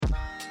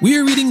We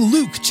are reading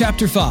Luke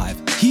chapter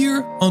 5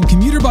 here on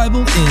Commuter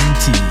Bible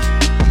NT.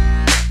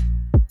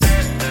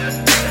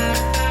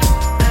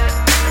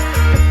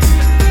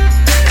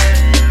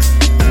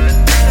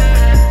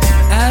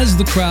 As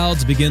the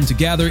crowds begin to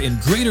gather in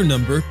greater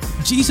number,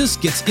 Jesus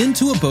gets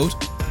into a boat,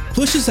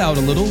 pushes out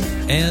a little,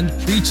 and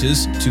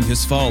preaches to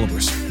his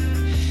followers.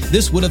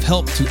 This would have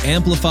helped to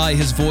amplify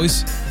his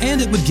voice,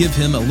 and it would give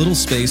him a little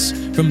space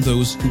from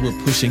those who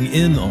were pushing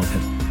in on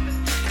him.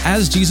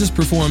 As Jesus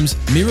performs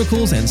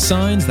miracles and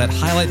signs that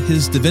highlight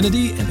his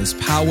divinity and his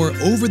power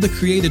over the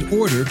created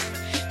order,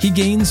 he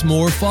gains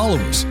more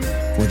followers,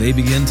 for they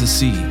begin to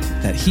see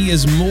that he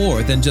is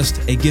more than just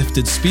a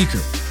gifted speaker.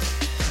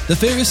 The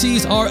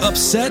Pharisees are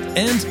upset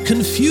and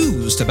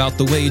confused about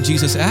the way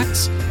Jesus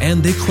acts,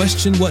 and they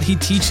question what he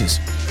teaches,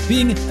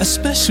 being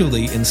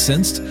especially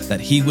incensed that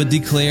he would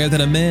declare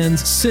that a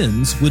man's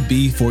sins would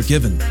be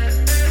forgiven.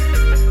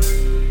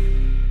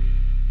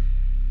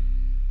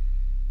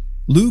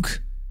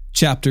 Luke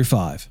chapter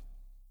 5.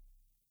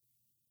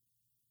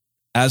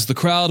 As the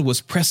crowd was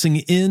pressing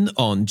in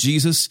on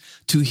Jesus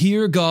to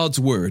hear God's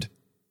word,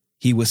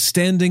 he was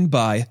standing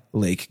by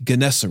Lake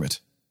Gennesaret.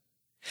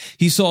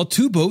 He saw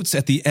two boats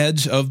at the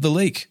edge of the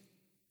lake.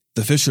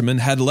 The fishermen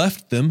had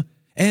left them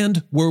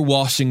and were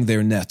washing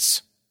their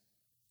nets.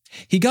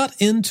 He got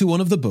into one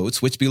of the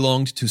boats which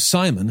belonged to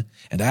Simon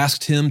and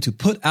asked him to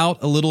put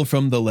out a little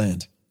from the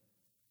land.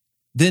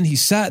 Then he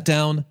sat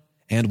down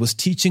and was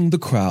teaching the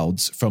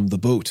crowds from the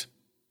boat.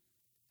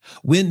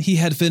 When he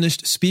had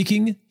finished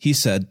speaking, he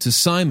said to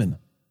Simon,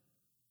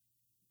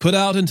 "Put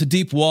out into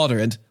deep water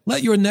and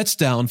let your nets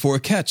down for a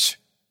catch."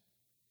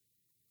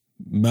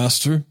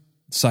 "Master,"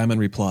 Simon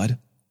replied,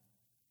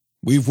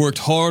 "we've worked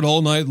hard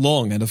all night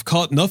long and have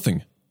caught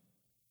nothing.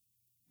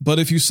 But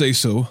if you say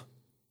so,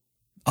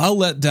 I'll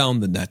let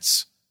down the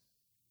nets."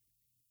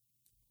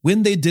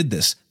 When they did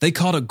this, they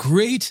caught a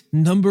great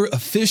number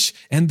of fish,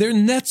 and their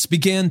nets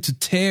began to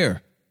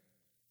tear.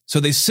 So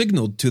they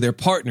signaled to their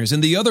partners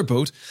in the other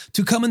boat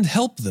to come and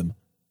help them.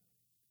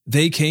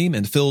 They came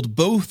and filled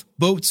both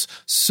boats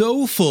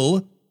so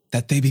full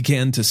that they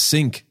began to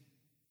sink.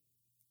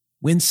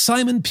 When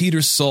Simon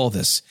Peter saw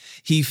this,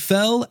 he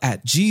fell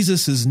at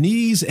Jesus'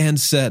 knees and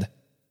said,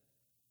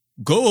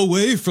 "Go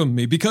away from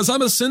me, because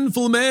I'm a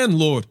sinful man,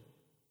 Lord."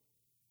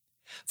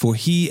 For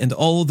he and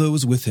all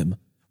those with him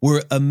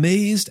were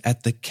amazed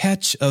at the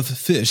catch of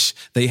fish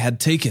they had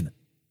taken,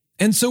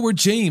 and so were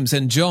James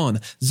and John,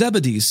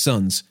 Zebedee's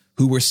sons,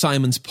 who were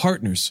Simon's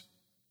partners.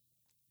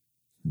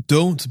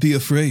 "Don't be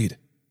afraid,"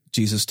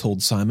 Jesus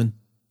told Simon.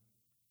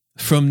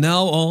 "From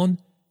now on,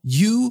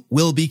 you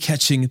will be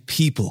catching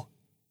people."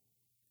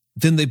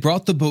 Then they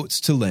brought the boats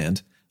to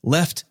land,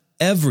 left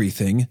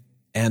everything,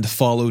 and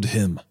followed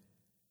him.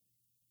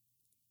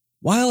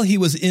 While he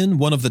was in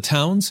one of the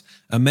towns,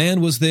 a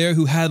man was there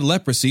who had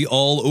leprosy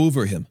all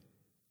over him.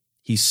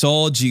 He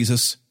saw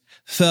Jesus,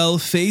 fell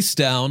face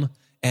down,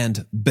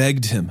 and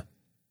begged him,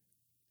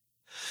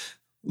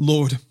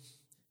 "Lord,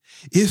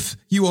 if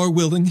you are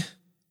willing,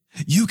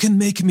 you can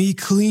make me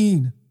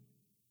clean."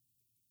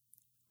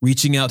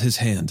 Reaching out his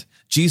hand,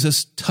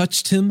 Jesus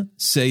touched him,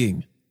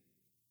 saying,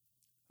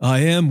 "I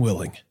am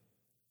willing.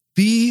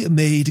 Be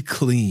made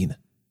clean."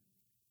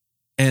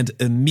 And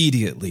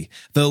immediately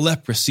the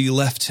leprosy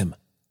left him.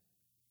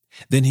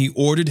 Then he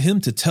ordered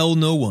him to tell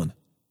no one,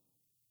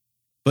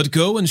 "But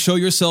go and show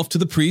yourself to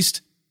the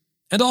priest,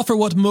 and offer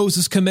what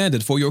Moses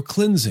commanded for your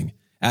cleansing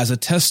as a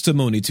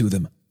testimony to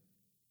them."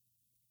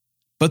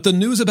 But the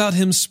news about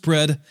him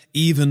spread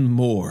even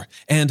more,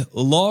 and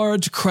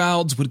large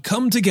crowds would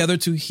come together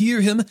to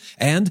hear him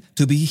and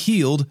to be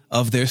healed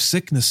of their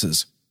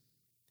sicknesses.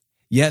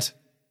 Yet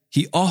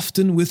he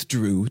often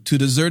withdrew to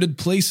deserted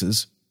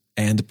places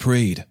and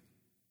prayed.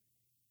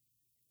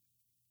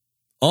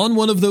 On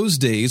one of those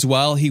days,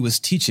 while he was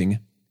teaching,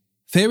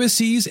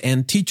 Pharisees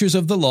and teachers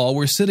of the law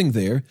were sitting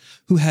there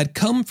who had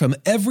come from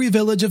every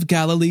village of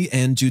Galilee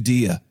and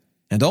Judea,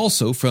 and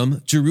also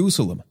from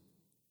Jerusalem.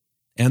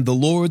 And the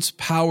Lord's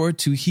power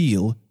to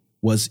heal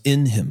was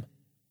in him.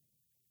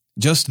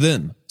 Just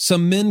then,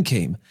 some men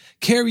came,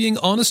 carrying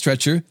on a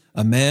stretcher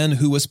a man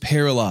who was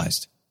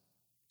paralyzed.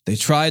 They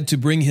tried to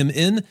bring him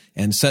in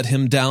and set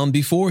him down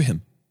before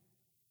him.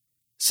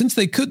 Since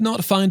they could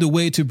not find a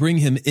way to bring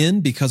him in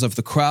because of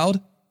the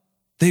crowd,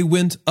 they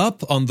went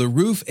up on the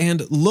roof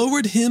and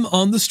lowered him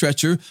on the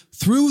stretcher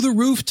through the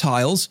roof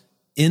tiles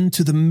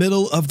into the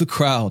middle of the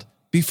crowd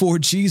before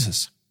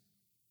Jesus.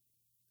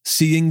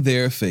 Seeing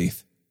their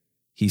faith,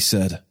 he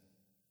said,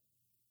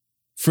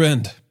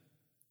 "Friend,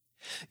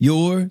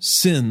 your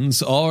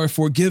sins are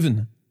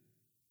forgiven."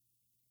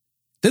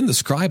 Then the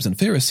scribes and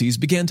Pharisees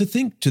began to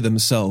think to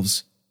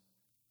themselves,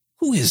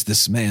 "Who is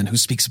this man who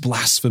speaks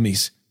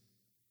blasphemies?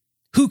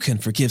 Who can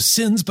forgive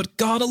sins but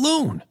God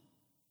alone?"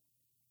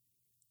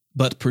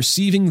 But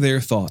perceiving their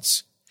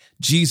thoughts,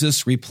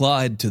 Jesus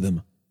replied to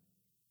them,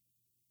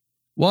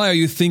 "Why are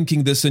you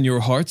thinking this in your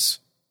hearts?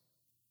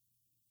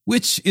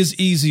 Which is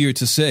easier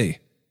to say,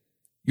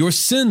 'Your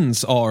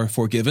sins are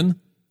forgiven,'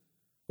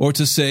 or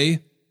to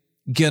say,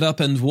 'Get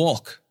up and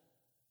walk'?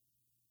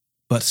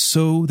 but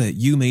so that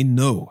you may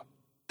know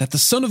that the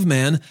Son of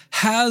Man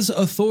has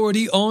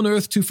authority on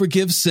earth to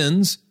forgive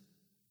sins.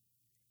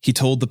 He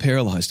told the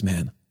paralyzed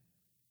man,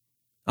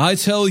 I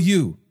tell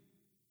you,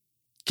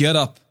 get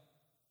up,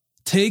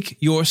 take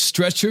your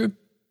stretcher,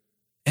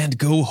 and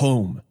go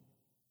home.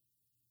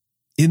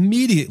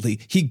 Immediately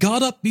he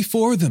got up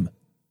before them,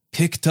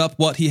 picked up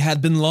what he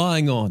had been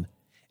lying on,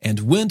 and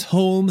went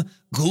home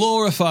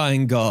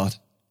glorifying God.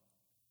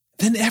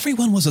 Then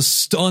everyone was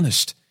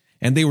astonished,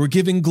 and they were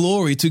giving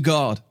glory to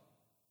God.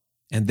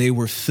 And they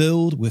were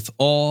filled with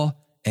awe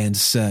and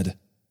said,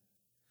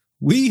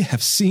 We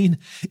have seen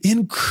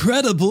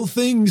incredible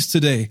things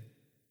today.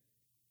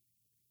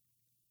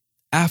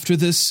 After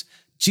this,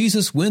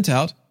 Jesus went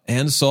out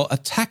and saw a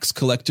tax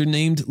collector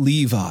named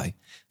Levi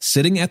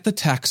sitting at the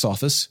tax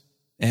office,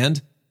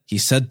 and he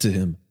said to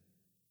him,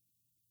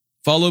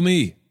 Follow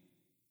me.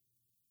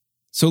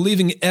 So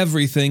leaving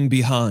everything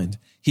behind,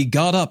 he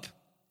got up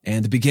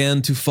and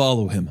began to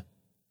follow him.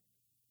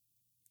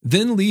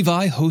 Then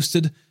Levi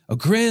hosted a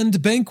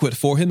grand banquet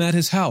for him at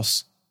his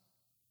house.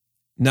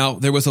 Now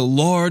there was a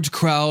large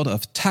crowd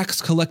of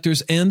tax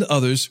collectors and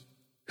others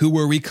who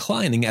were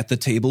reclining at the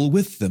table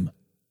with them.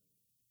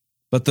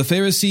 But the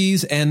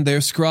Pharisees and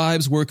their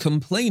scribes were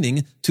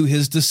complaining to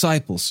his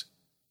disciples,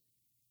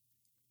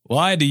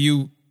 Why do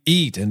you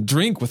eat and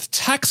drink with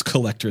tax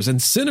collectors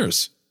and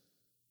sinners?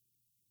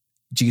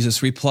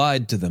 Jesus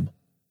replied to them,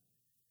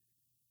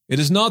 It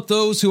is not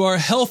those who are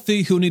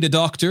healthy who need a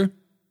doctor,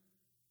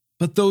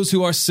 but those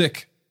who are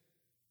sick.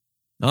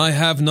 I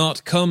have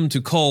not come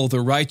to call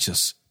the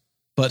righteous,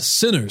 but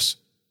sinners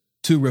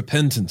to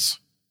repentance.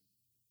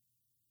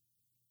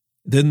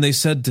 Then they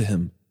said to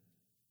him,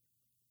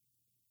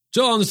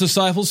 John's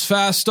disciples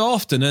fast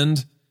often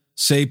and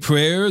say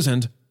prayers,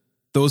 and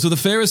those of the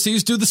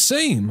Pharisees do the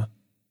same.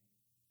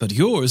 But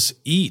yours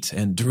eat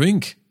and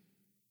drink.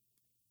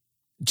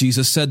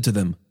 Jesus said to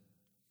them,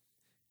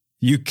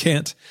 You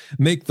can't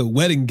make the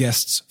wedding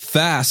guests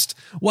fast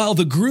while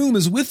the groom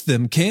is with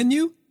them, can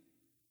you?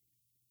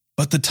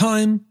 But the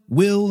time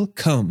will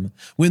come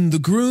when the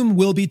groom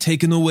will be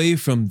taken away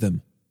from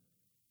them.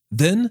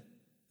 Then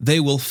they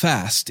will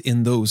fast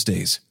in those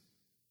days.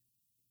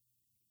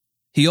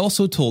 He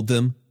also told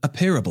them a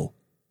parable.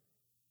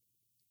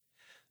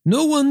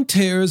 No one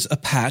tears a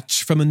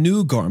patch from a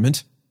new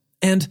garment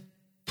and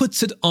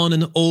puts it on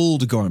an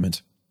old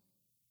garment.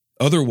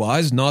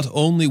 Otherwise, not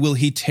only will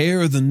he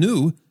tear the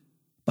new,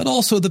 but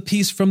also the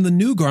piece from the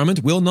new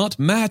garment will not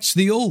match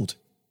the old.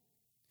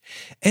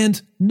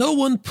 And no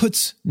one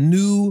puts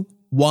new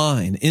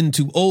wine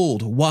into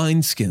old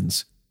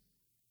wineskins.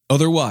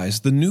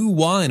 Otherwise, the new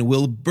wine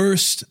will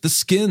burst the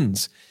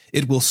skins.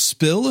 It will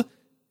spill,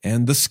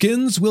 and the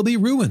skins will be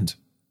ruined.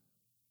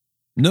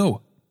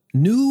 No,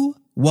 new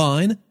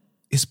wine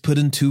is put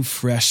into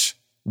fresh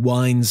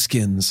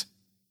wineskins.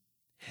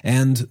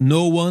 And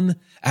no one,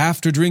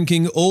 after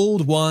drinking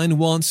old wine,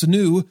 wants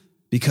new,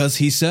 because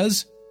he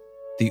says,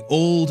 the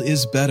old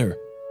is better.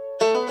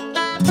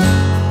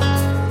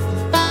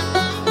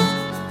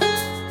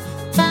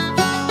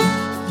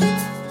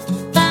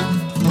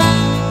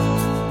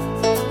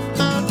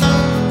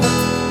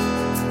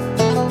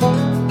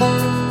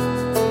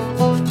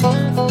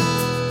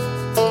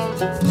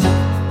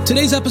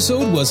 Today's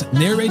episode was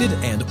narrated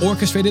and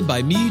orchestrated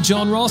by me,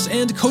 John Ross,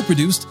 and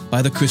co-produced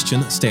by the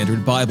Christian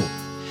Standard Bible.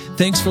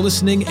 Thanks for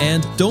listening,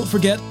 and don't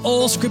forget,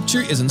 all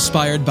Scripture is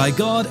inspired by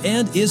God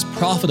and is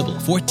profitable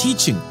for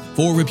teaching,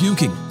 for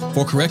rebuking,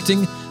 for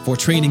correcting, for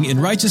training in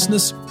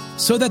righteousness,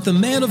 so that the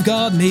man of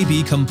God may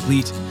be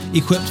complete,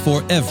 equipped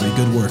for every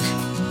good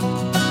work.